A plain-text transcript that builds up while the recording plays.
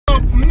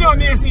No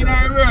Mason in the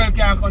world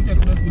can't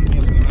contest best bill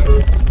Mason.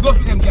 Go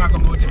for them can't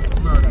come out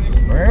and murder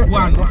them. Well,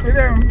 one go for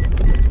them.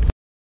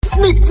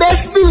 Smith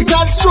Best Bill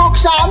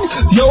Construction.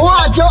 You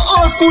want your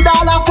house good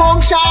all a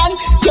function?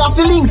 You have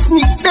to link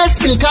Smith Best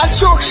Bill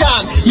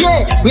Construction.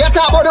 Yeah, we are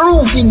talking about the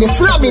roofing, the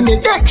slamming,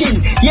 the decking.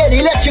 Yeah,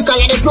 the electrical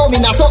and the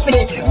plumbing, that's up with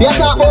it. We are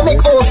talking about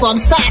make house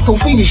from start to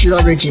finish in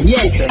origin.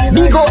 Yeah,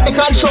 big out the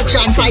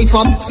construction site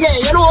from. Yeah,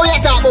 you know what we are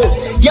talking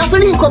about. You have to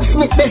link up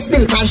Smith Best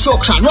Bill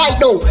Construction right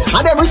now.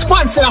 And them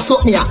response to that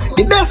something here.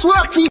 The best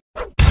work team.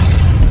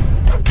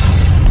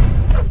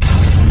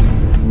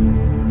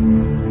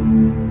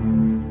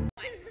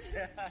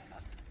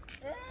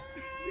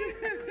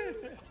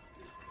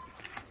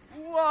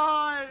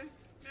 Why?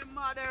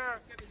 My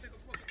mother.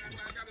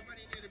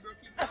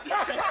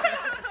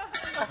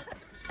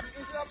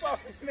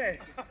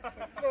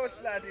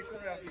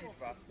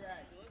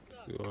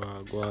 So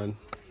go on.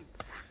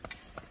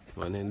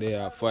 Man in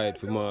there fight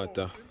for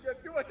Martha.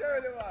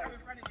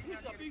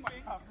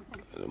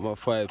 I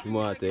fight for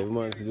Martha. Every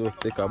man just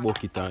take a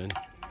bucket and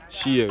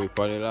share it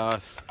for the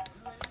last.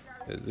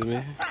 You see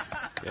me?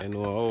 You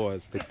know how I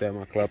was take time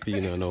I clap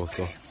in now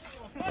so.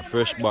 A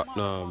fresh back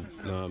now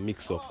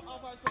mix up.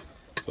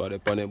 So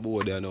they on the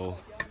board there now.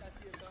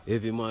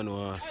 Every man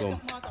wants some.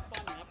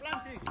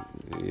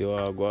 You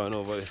are going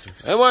over this.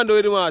 Hey man do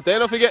it Martha, you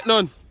don't forget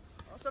none.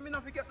 So me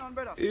not forget none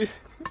brother.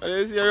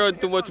 I see you run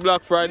too much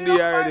Black Friday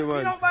already man.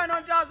 You don't buy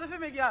no jazz for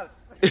me girl.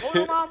 Who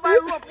no man buy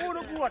rope, who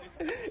no goat.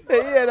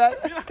 You hear that?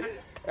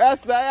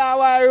 That's why I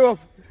buy rope.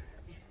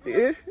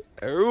 Eh?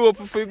 A rope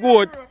for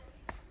goat.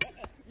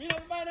 Me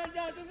don't buy no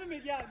jazz for me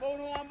girl, but who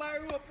no man buy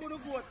rope, who no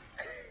goat.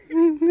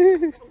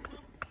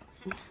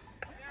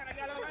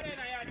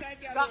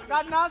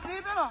 God not sleep,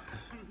 you know?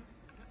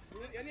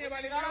 Your neighbor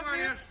live in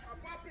here.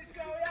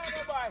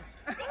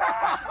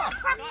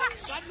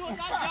 God knows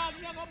that jazz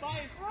me go buy.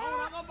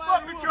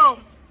 Puppy show, you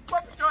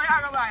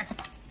go buy.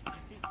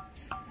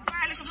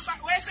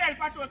 Where's the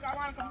patrol? I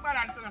want to come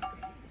balance.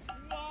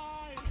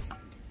 Why?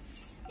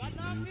 God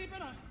not sleep, you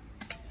know?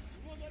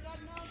 You know God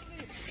not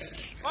sleep.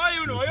 Oh,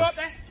 you know, you up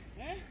there?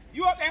 Eh?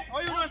 You up there? Oh,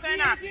 you know saying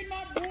that? My feet in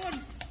my bone.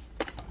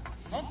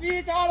 My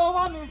feet all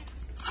over me.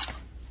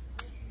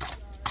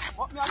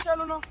 What me I tell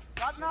you now?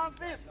 God not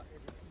sleep.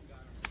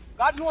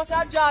 God knows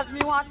that jazz me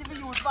want to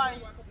use by.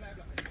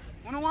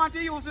 You don't want to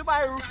use it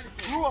by rope.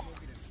 You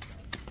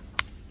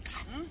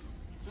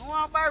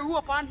want to buy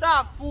rope and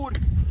dog food.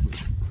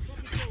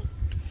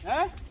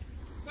 Eh?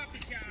 Puppy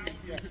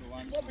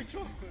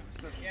chow.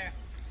 Yeah.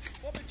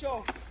 Puppy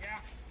chow. Yeah.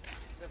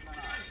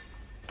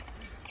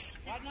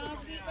 God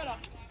not sleep, fella.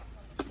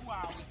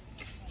 Wow.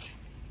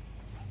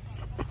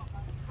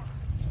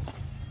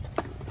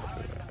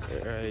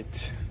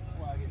 Right.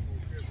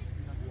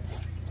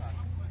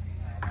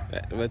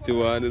 But you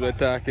want to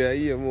talk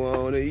here, more I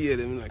want to hear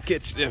them, not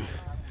catch them.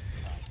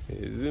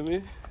 You see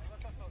me?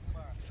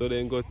 So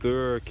then go to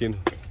work, you know.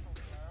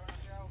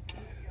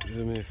 You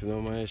see me? If you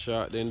don't mind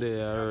shot, then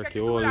they are work,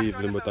 you won't leave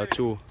them, but I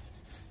chew.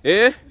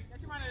 Eh?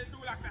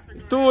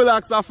 2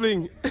 lakhs a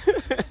fling.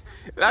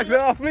 Like they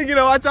are flinging, you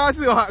know, watch out,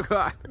 see what go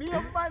on. Me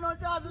don't buy no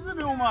charges for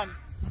me, woman.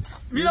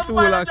 Me See don't 2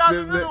 buy no lakhs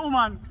charges for them me,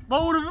 woman.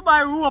 But who if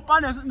buy rope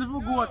and something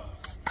for goat?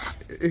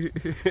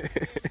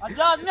 And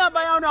just me I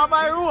buy on, I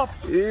buy rope.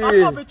 Yeah.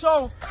 I puppy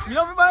chow. Me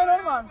don't buy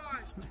no man.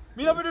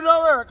 Me don't do no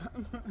work.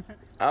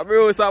 I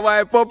bro, so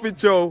buy puppy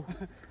chow.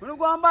 We don't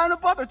go and buy no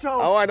puppy chow.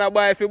 I want to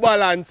buy for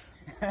balance.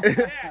 You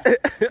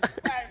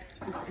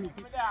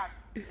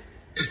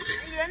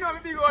know me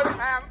big old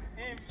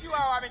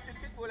Chihuahua makes it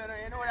people,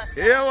 you know that.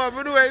 Yeah, man,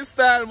 we do it in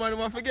style, man.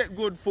 I forget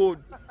good food.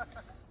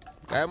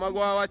 I'm going to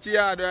go and watch the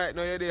yard right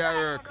now, you're there at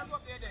work.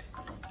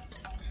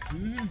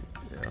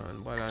 Yeah,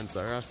 man, balance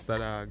a rasta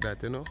like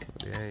that, you know,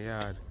 the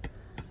yard.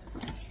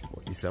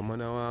 But this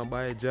man I want to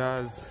buy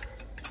jazz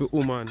for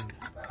woman.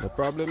 The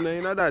problem now,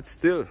 you know, that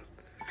still.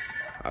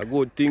 A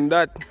good thing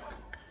that.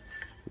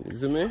 You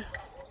see me?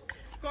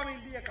 Come in,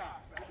 Baker.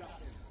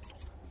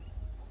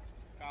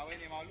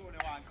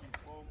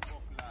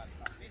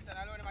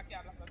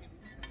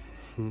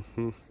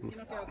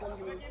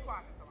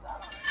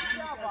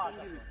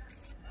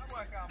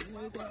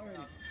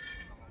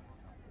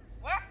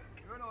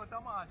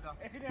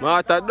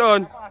 Martha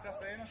done.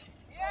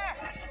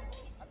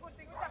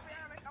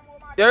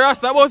 You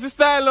rasta boss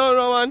style now,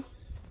 no, man.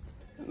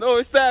 No,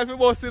 it's style for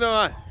boss,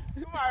 man.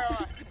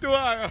 Tomorrow.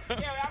 Tomorrow. Yeah,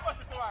 we are going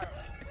to tomorrow.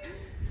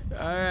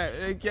 Alright,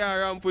 they can't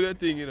ramp with the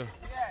thing, you know. Yeah.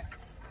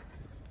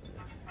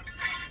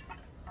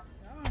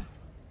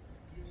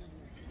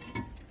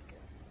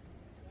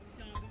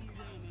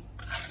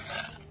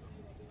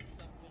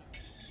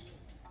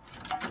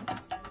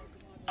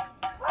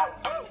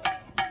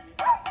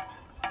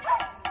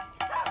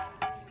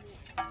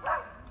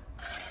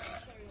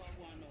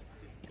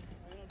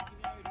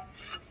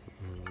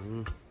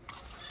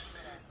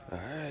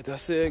 Alright,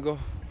 that's it, go.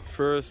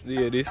 First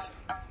day of this.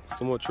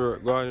 So much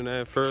work going in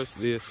the first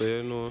day, so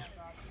you know.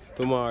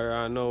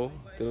 Tomorrow I know.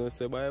 Till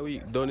say by a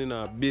week, done in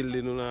a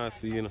building, you know,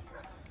 see, you know.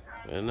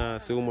 And I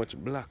see how much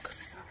black.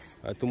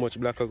 Too much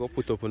black I go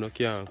put up and I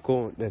can't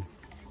count then.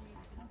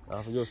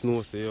 I just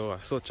know say yo,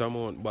 such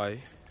amount buy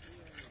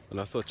and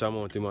a such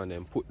amount him and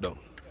them put down.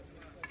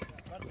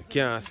 I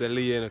can't sell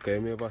Lee because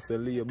if I ever sell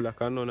Lee black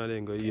and none of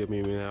them go hear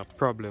me, I have a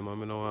problem. I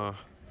don't want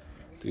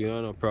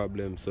to no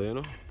problem. So you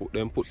know,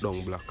 put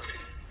down black.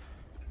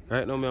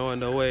 Right now I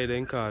wonder why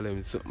they call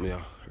them something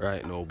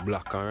right now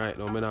black, and right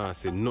now I don't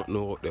say nothing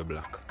about the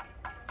black.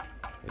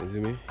 You see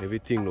me?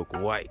 Everything look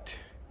white.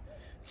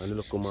 And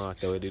look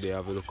matter whether they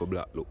have a look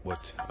black look,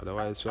 but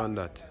otherwise from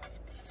that.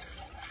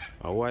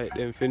 A white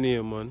them for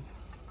name, man.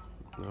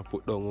 I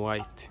put down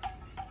white.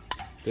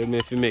 Tell me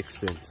if it makes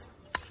sense.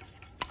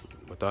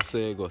 But I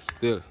say it go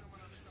still.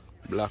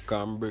 Black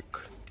and brick.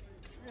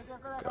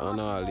 And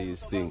all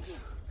these things.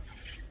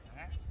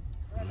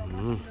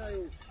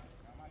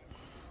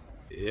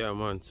 Yeah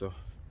man, so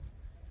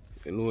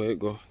you know where you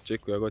go.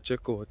 Go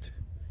check out.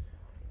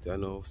 You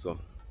know, so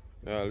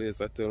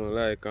always I tell you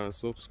like and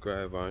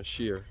subscribe and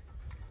share.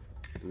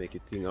 Make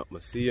it thing up my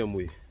same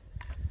way.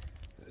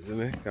 You see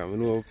me? Because I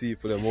know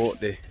people them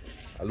out there.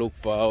 I look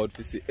forward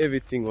to see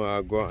everything where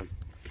I go on.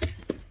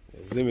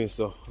 You see me?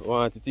 So I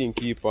want the thing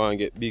keep on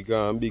get bigger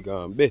and bigger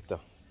and better.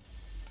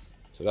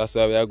 So that's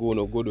why we are going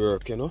to good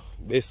work, you know.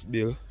 Best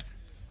bill.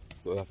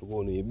 So we have to go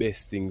on the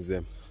best things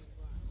them.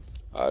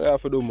 All I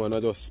have to do, man,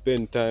 I just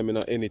spend time in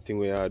anything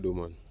we I do,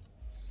 man.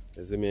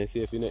 You see me?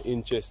 See if you're not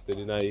interested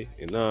in it,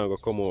 it's not going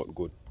to come out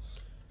good.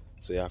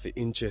 So you have to be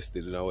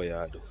interested in what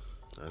you do.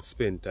 And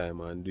spend time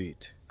and do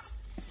it.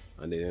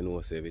 And then you know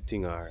say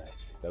everything alright.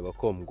 That will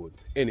come good.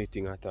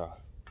 Anything at all.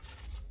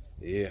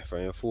 Yeah,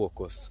 from your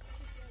focus.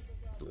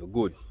 You're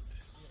good.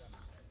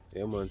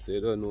 Yeah man, so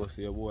you don't know,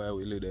 so your boy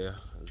will be there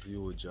as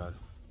usual.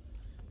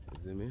 You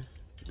see me?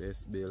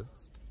 Best bill.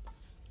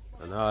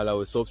 And all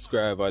our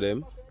subscribers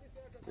them.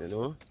 You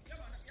know?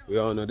 We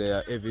all know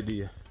there every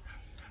day.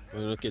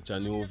 When you catch a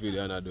new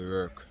video and do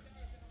work.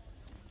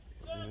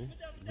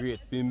 Great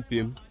Pim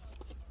Pim.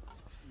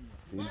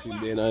 Pim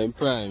Pim there now in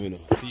prime, you know.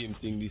 Same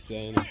thing this side,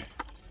 you know.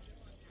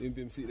 Pim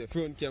Pim see the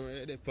front camera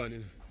right there, pan, you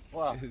know.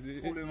 Wow,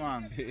 cool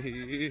man.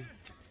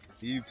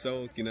 Heaps are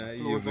working at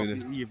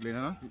evening,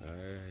 huh?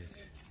 Alright.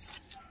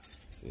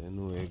 So you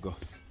know where you go.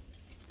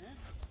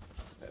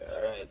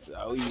 Alright, so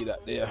how we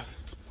that there.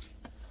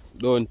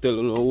 Don't tell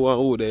you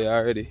who they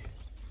already.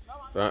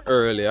 From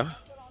earlier.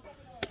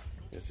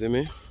 You see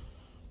me?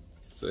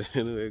 So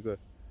you know where you go.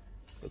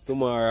 So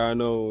tomorrow I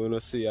know we'll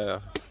see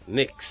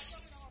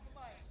next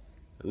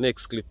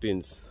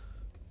clippings.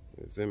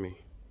 You see me?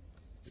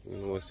 You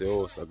know say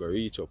oh so I go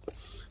reach up.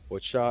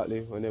 But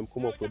shortly when them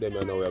come up with them,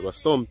 you know we are gonna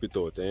stump it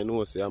out and you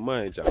know say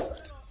my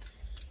jacket.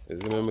 You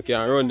see me, I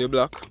can run the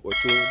block, but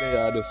through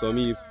there I do some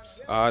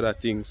heaps other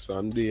things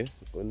from there.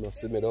 When you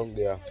see me down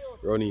there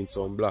running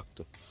some block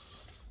too.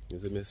 You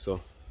see me,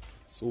 so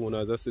soon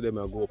as I see them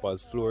I go up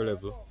as floor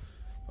level.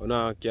 I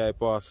now carry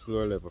past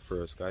floor level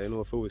first, because you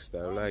know for we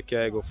style, like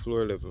carry go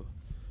floor level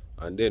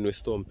and then we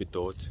stump it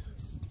out.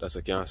 That's why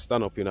you can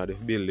stand up in the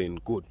building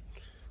good.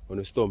 When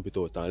you stump it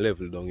out and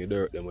level down the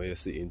dirt them when you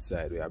see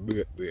inside, we are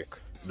break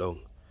down.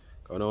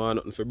 Because I don't want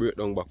nothing to break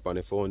down back on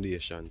the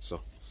foundation.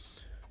 So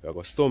we are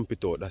going to stump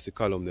it out, that's the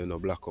column then no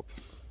block up.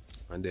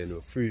 And then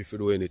we're free to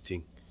do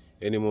anything.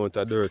 Any amount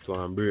of dirt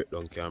and break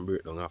down can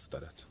break down after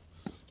that.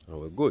 And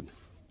we're good.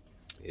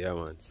 Yeah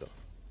man, so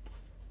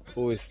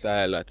full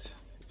style that.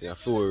 Yeah,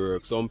 full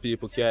work. Some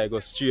people can go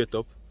straight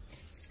up.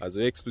 As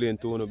we explained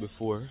to you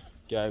before,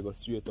 can go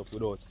straight up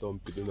without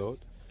stumping it out.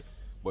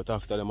 But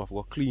after them, I have to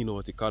go clean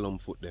out the column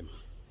foot them.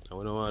 And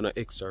we don't want no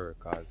extra work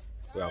because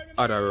we have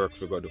other work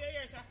to go do.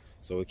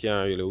 So we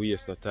can't really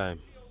waste no time.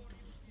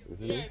 You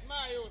see me?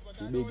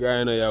 The big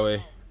grinder your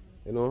way.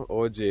 You know,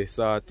 OJ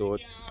sort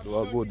out, do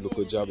a good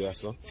look job here,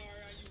 so.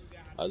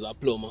 As a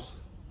plumber,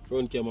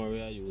 front camera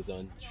we use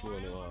and show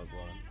you how I go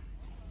on.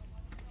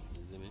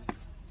 You see me?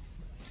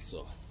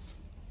 So.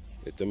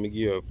 Let me give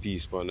you a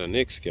piece on the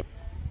next cam.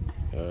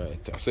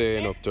 Alright, I say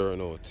enough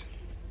turn out.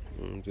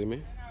 See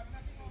me?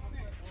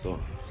 So,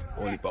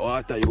 only the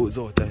water use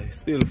out there.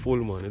 Still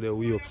full man, they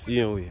way up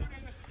same way.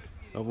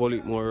 I've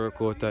only more work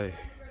out there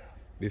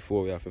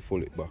before we have to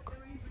full it back.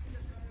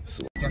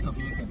 So that's what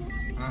you said.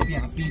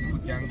 Yeah, speed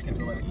food can catch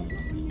over this.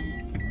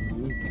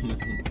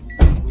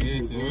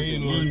 Yes, you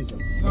know.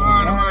 No,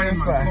 man,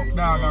 fuck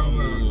down.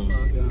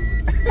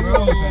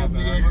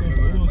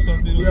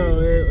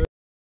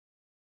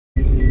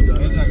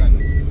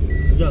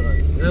 Jagan.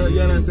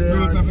 You understand?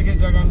 You don't forget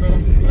Jagan, brother.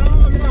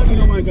 No, you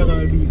don't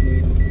Jagan beat me.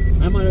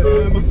 I'm a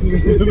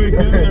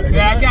say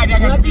I can't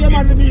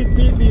Jagan beat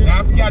me. I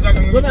can't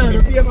Jagan Go down, the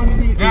payment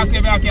beat me. I say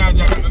I can't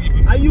Jagan give me.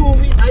 Are you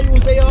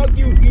say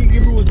you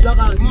give bro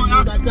Jagan?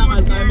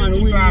 Jagan time and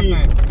win last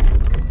night.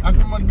 Have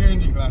some mud beer in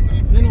the last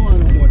night. You don't want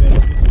no more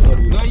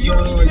than. No, you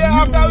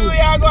after we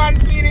are going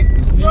to feed it.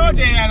 George,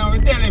 you know, we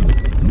tell him.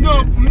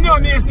 No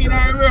Mason in the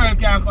world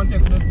can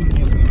contest best bill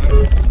Mason.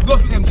 Go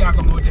for them can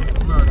come out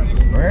and murder him.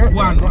 Well,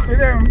 one go for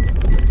them.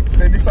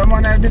 Say this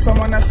someone say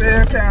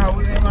you can't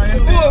win him and you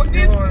say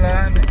this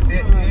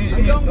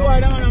young boy,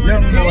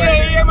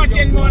 yeah, my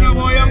chin boy, young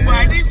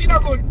boy. This is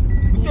not good.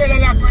 We tell you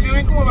that when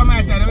you come over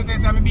my side, I tell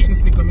you I'm beating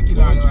stick and I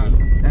kill all the while.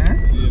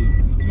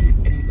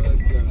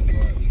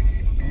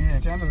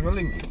 just go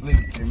link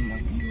him now.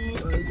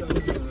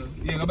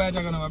 Yeah, go buy a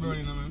jacket now, bro,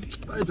 you know, man.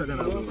 Buy a jacket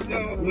now.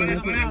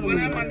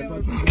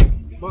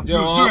 Yo,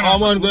 I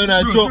want to go in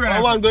a chunk. I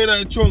want to go in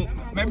a chunk.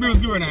 My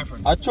bills go in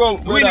front. A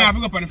chunk, Go in brother.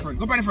 go up on the front.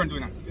 Go up on the front, do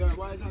now.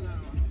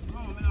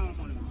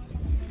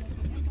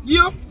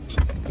 You?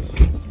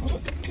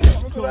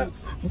 We could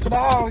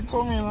have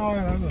come in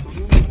now.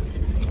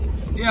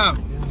 Yeah.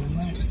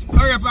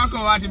 Hurry up and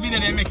come watch the video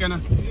they make, you know.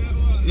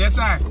 Yes,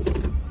 sir.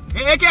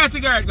 Hey, can't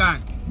cigarette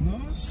gone. No,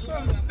 sir.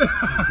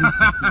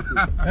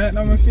 Right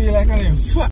now, I feel like I'm fuck.